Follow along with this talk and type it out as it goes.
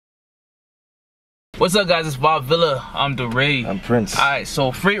What's up, guys? It's VibeVilla. I'm DeRay. I'm Prince. Alright,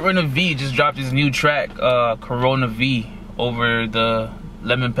 so Freightrunner V just dropped his new track, Corona V, over the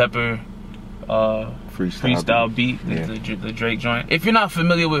Lemon Pepper freestyle beat, yeah. the Drake joint. If you're not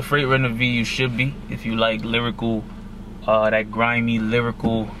familiar with Freightrunner V, you should be. If you like lyrical, that grimy,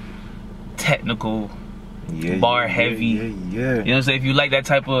 lyrical, technical, bar heavy. You know what I'm saying? If you like that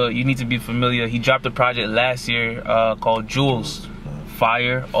type of, you need to be familiar. He dropped a project last year called Jewels.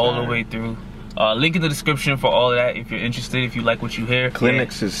 Fire all the way through. Link in the description for all of that if you're interested, if you like what you hear.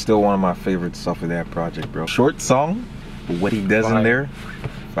 Clinics is still one of my favorites off of that project, bro. Short song, but what he does in there,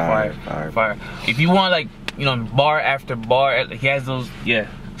 fire. If you want, like, you know, bar after bar, he has those,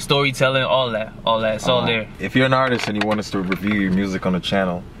 storytelling, all that, it's all there. If you're an artist and you want us to review your music on the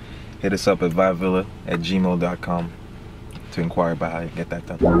channel, hit us up at VibeVilla@gmail.com to inquire about how you get that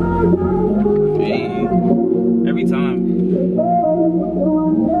done. Hey, every time.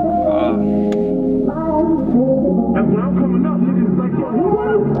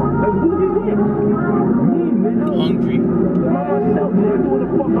 Hungry.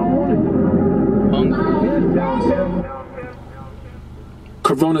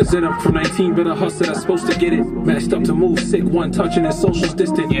 Corona's in, I'm from 19, better hustle, that's supposed to get it. Matched up to move sick, one touching and socials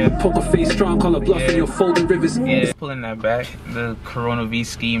distant. Poker face strong, call a bluff in your folding rivers. Pulling that back, the Corona V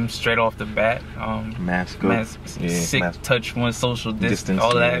scheme straight off the bat. Sick touch, one social distance,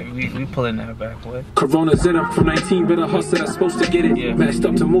 all that. We pulling that back, boy. Corona's in, I'm from 19, better hustle, that's supposed to get it. Matched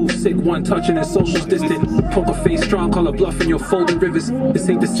up to move sick, one touching and socials distant. Poker face strong, call a bluff in your folding rivers. This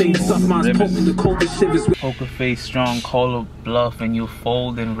ain't the same stuff, mine's poking the coldest shivers. Poker face strong, call a bluff and you fold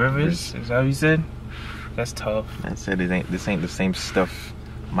in rivers. Is that what you said? That's tough. I said this ain't the same stuff.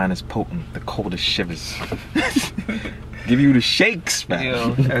 Mine is potent, the coldest shivers. Give you the shakes, man.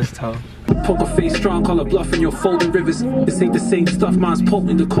 Yo, that's tough. Poker face strong, call a bluff in your folding rivers. This ain't the same stuff, mine's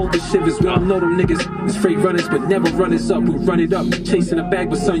potent, the coldest shivers. We all know them niggas, it's freight runners, but never runners up. We run it up, chasing a bag,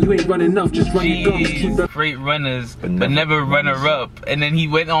 but son, you ain't running enough. Just run your gums, keep up. Freight runners, but never runner up. And then he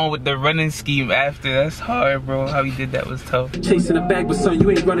went on with the running scheme after. That's hard, bro. How he did that was tough. Chasing a bag, but son, you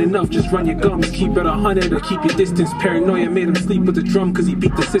ain't running enough. Just run your gums, keep it 100 or keep your distance. Paranoia made him sleep with the drum, cause he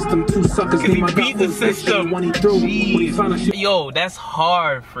beat the system. Two suckers, he beat the system. When he threw, when he found a shit. Yo, that's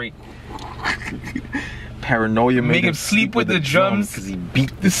hard, freak. Paranoia make him sleep with the drums because he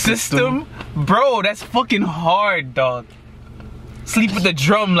beat the system. Bro, that's fucking hard, dog. Sleep with the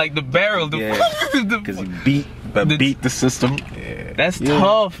drum, like the barrel. Because he beat the system. That's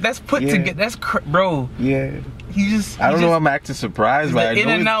tough. That's put together. That's bro. I don't know. I'm acting surprised, but in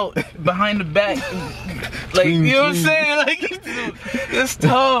and out behind the back. Like, you know what I'm saying? Like, it's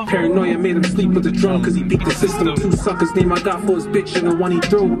tough. Paranoia made him sleep with the drum because he beat the system. Two suckers name I got for his bitch and the one he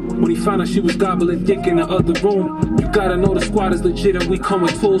threw. When he found out she was gobbling dick in the other room. You gotta know the squad is legit and we come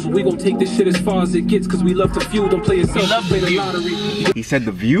with tools. We gon' take this shit as far as it gets because we love to fuel. Don't play yourself, play the lottery. He said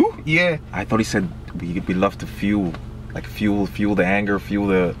the view? Yeah. I thought he said we love to fuel. Like fuel the anger, fuel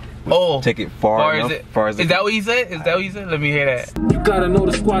the... take it far enough. Is that what he said? Is that what he said? Let me hear that. You gotta know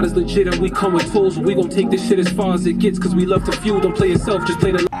the squad is legit and we come with tools. We gon' take this shit as far as it gets because we love to fuel. Don't play yourself, just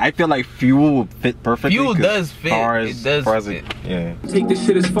play the... I feel like fuel would fit perfectly. Fuel does fit. It does fit. Take this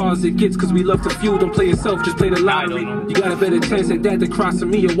shit as far as it gets because we love to fuel. Don't play yourself, just play the lottery. You got a better chance at that than crossing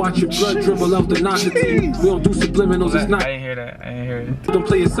me or watch your blood dribble out the nicotine. We don't do subliminals, it's not... I didn't hear that. I didn't hear it. Don't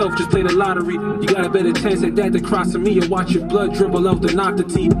play yourself, just play the lottery. You got a better chance at that than crossing me or watch your blood dribble out the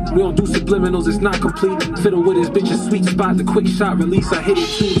nicotine. We don't do subliminals, it's not complete. Fiddle with his bitch's sweet spot, the quick shot release. I hit it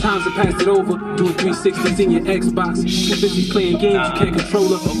 2 times and passed it over. Doing 360s in your Xbox. Too busy playing games, you can't control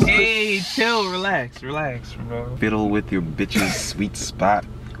her. Hey, chill, relax, bro. Fiddle with your bitch's sweet spot,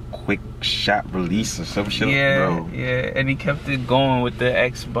 quick shot release or some shit, bro. Yeah, and he kept it going with the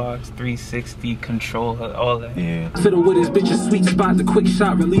Xbox 360 controller, all that. Fiddle with his bitch's sweet spot, the quick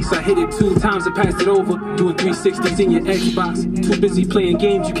shot release. I hit it 2 times and passed it over. Doing 360s in your Xbox. Too busy playing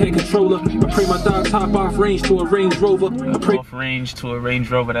games, you can't control her. I pray my dog top off range to a Range Rover. Off range to a Range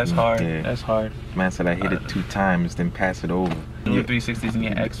Rover, that's hard. That's hard. Man said I hit it 2 times, then pass it over. Doing 360s in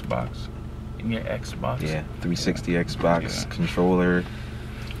your Xbox. In your Xbox. 360 Xbox controller.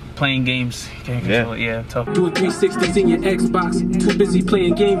 Playing games, you can't control it. Tough. Doing 360s in your Xbox. Too busy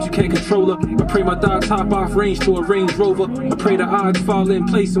playing games, you can't control her. I pray my dog top off range to a Range Rover. I pray the odds fall in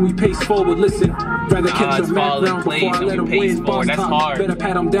place and we pace forward. Listen, rather catch a Mac round before I let him win. Boss top, better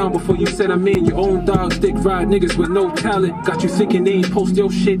pat him down before you set him in. Your own dog stick ride niggas with no talent. Got you thinking they ain't post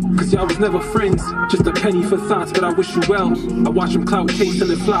your shit, cause y'all was never friends. Just a penny for thoughts, but I wish you well. I watch them clout chase till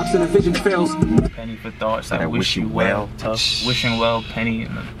it flops and the vision fails. Penny for thoughts, I wish you well. Tough. Wishing well, penny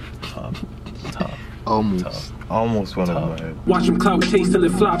in the tough. Almost. Almost one of my head. Watch him clout chase till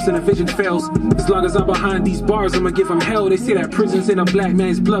it flops and the vision fails. As long as I'm behind these bars, I'ma give them hell. They say that prison's in a black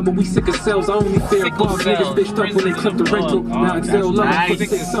man's blood, but we sick of cells. I only fear bars. Niggas bitched up when they clip the rental. Now it's zero love. I put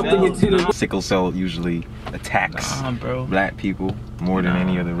 6 up in your tin. Sickle cell usually attacks black people more than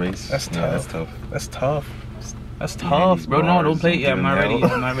any other race. That's tough. Yeah, that's tough. That's tough. That's tough, bro. No, don't play it yet. I'm not ready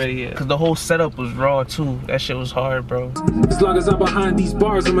yet. I'm not ready yet. Cause the whole setup was raw too. That shit was hard, bro. As long as I'm behind these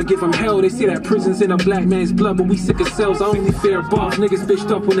bars, I'ma give them hell. They say that prison's in a black man's blood, but we sick of cells. I only fear bars. Niggas bitched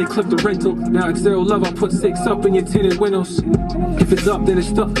up when they clip the rental. Now it's zero love. I put 6 up in your tinted windows. If it's up, then it's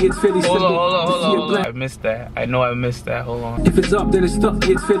stuck. It's fairly simple. Hold on. I missed that. I know I missed that. Hold on. If it's up, then it's stuck.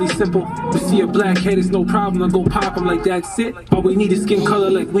 It's fairly simple. To see a black head, it's no problem. I go pop him like that's it. All we need is skin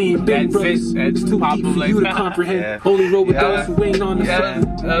color like we ain't been brothers. It's too deep for you to comprehend. Only roll with those who ain't on the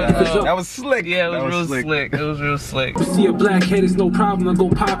fence. That was slick. Yeah, it was real slick. It was real slick. To see a black head, it's no problem. I go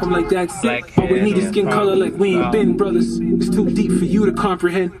pop him like that's it. All we need is skin color like we ain't been brothers. It's too deep for you to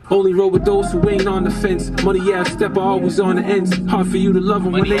comprehend. Only roll with those who ain't on the fence. Money ass stepper always on the ends. Hard for you to love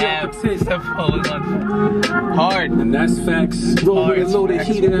them when they got pretend. Hard. And that's facts. Roll with a loaded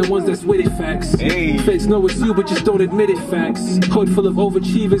heater and ones that's with it facts. Feds know it's you but just don't admit it facts. Hood full of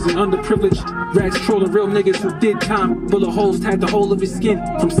overachievers and underprivileged. Rats trolling real niggas who did time. Bullet holes tagged the whole of his skin.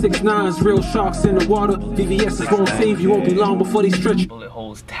 From 6'9's, real sharks in the water. VVS's won't save you, won't be long before they stretch. Bullet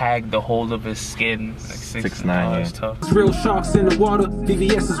holes tagged the whole of his skin. Like 6'9", yeah. Tough. Real sharks in the water.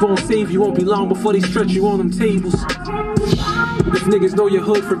 VVS's won't save you, won't be long before they stretch you on them tables. If niggas know your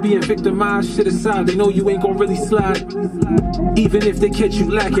hood for being victimized, shit aside, they know you ain't gon' really slide. Even if they catch you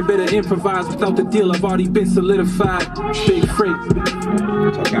lacking, better improvise. Without the deal, I've already been solidified. Big Freight.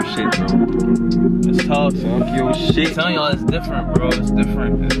 Talk your shit, bro. It's tough. Talk your shit. I'm telling y'all, it's different, bro. It's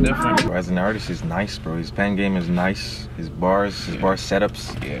different. It's different. Bro, as an artist, he's nice, bro. His pen game is nice. His bar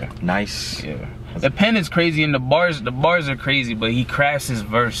setups, nice. Yeah. The pen is crazy, and the bars are crazy, but he crafts his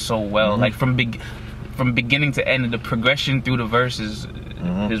verse so well. Like from beginning to end, the progression through the verses,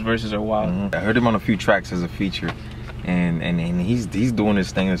 his verses are wild. I heard him on a few tracks as a feature, and he's doing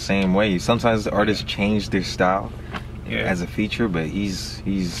his thing the same way. Sometimes the artists change their style as a feature, but he's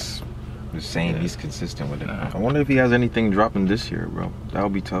the same. He's consistent with it. I wonder if he has anything dropping this year, bro. That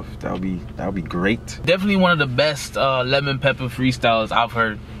would be tough. That would be great. Definitely one of the best lemon pepper freestyles I've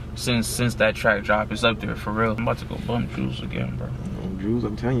heard since that track dropped. It's up there for real. I'm about to go bump Jules again, bro. Jules,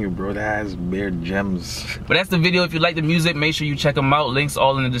 I'm telling you, bro, that has bare gems. But that's the video. If you like the music, make sure you check them out. Links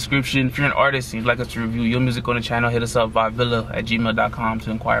all in the description. If you're an artist and you'd like us to review your music on the channel, hit us up VibeVilla@gmail.com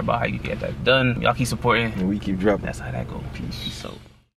to inquire about how you get that done. Y'all keep supporting. And we keep dropping. That's how that goes. Peace out.